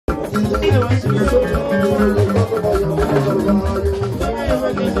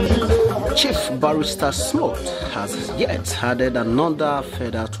Chief Barrister Smooth has yet added another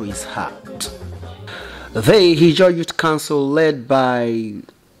feather to his hat. The Ijaw Youth Council, led by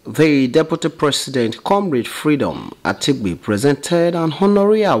the Deputy President, Comrade Freedom Atigbe, presented an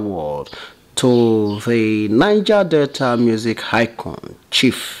Honorary Award to the Niger Delta music icon,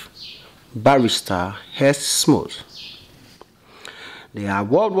 Chief Barrister Smooth. The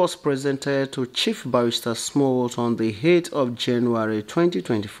award was presented to Chief Barrister Smooth on the 8th of January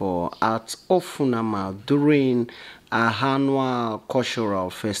 2024 at Ofunama during a annual cultural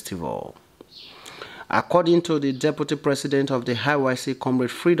festival. According to the Deputy President of the IYC, Comrade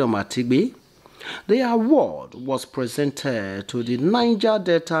Freedom Atigbe, the award was presented to the Niger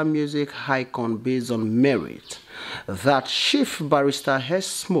Delta music icon based on merit that Chief Barrister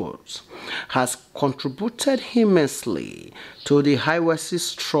Smooth has contributed immensely to the IYC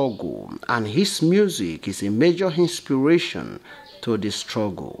struggle, and his music is a major inspiration to the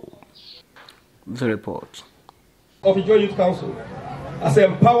struggle. The report of Ijaw Youth Council, as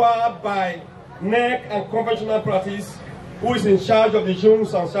empowered by NEC and conventional practice, who is in charge of the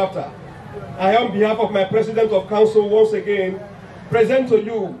Junes and chapter, I, on behalf of my President of Council, once again present to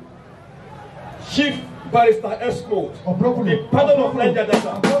you Chief Barrister Smooth, the pardon of Niger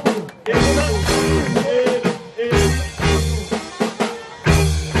Delta.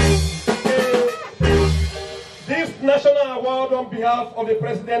 This national award on behalf of the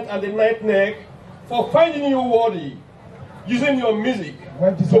President and the NEC for finding you worthy, using your music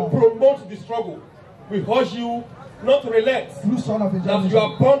to promote the struggle. We urge you not to relent, that you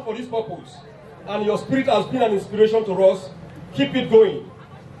are born for this purpose, and your spirit has been an inspiration to us. Keep it going.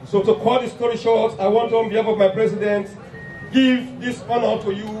 So to cut the story short, I want, on behalf of my President, give this honor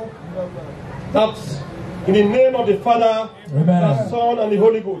to you, that in the name of the Father, Amen, the Son, and the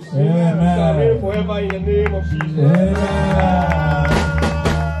Holy Ghost, Amen, shall reign forever in the name of Jesus. Amen.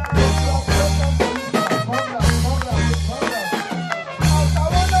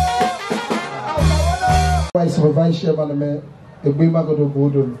 Supervisor Maname, the Bimago do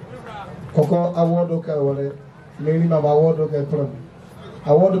Budun, Coco Award okay, or many of award okay from.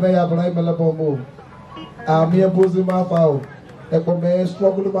 I want to be a blind Melabomo. I'm here, Buzima Fowl. A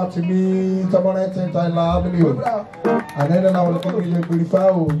struggle about to me, someone I think I love you. And then I will give you a pretty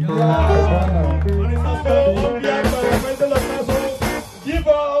foul. Give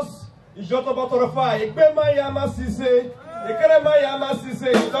us Ijaw Butterfly, Ekbema Yamasise, Ekrema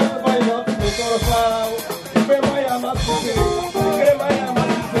Yamasise, Ijaw Butterfly.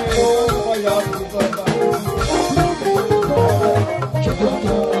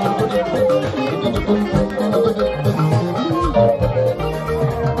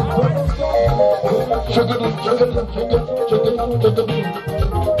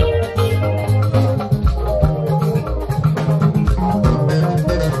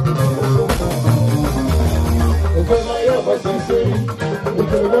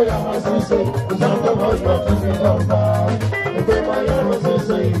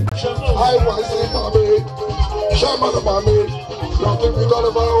 I was saying, Mommy, Shaman, Mommy, nothing we done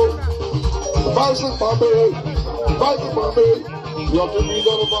about. Vice Mommy, nothing we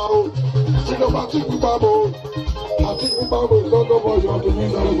done about. You know, I think we Babo, don't know what you have to be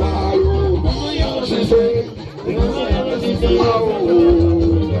done about. She said,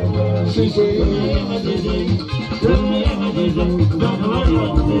 she said,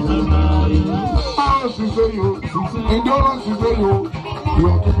 she say you, endurance she say you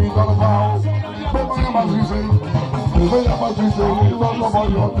have to be done about. She say, you don't know what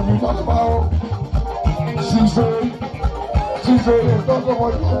you have to be done about. She say, don't know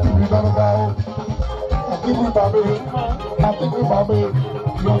what you have to be done about. I think we Bobby, you have to be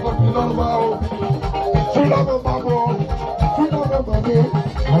done about. Freedom of Babo, freedom of Bobby,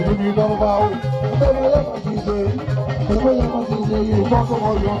 have to be done about. She say, you don't know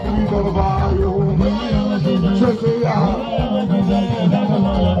what you have to be done about. Freedom,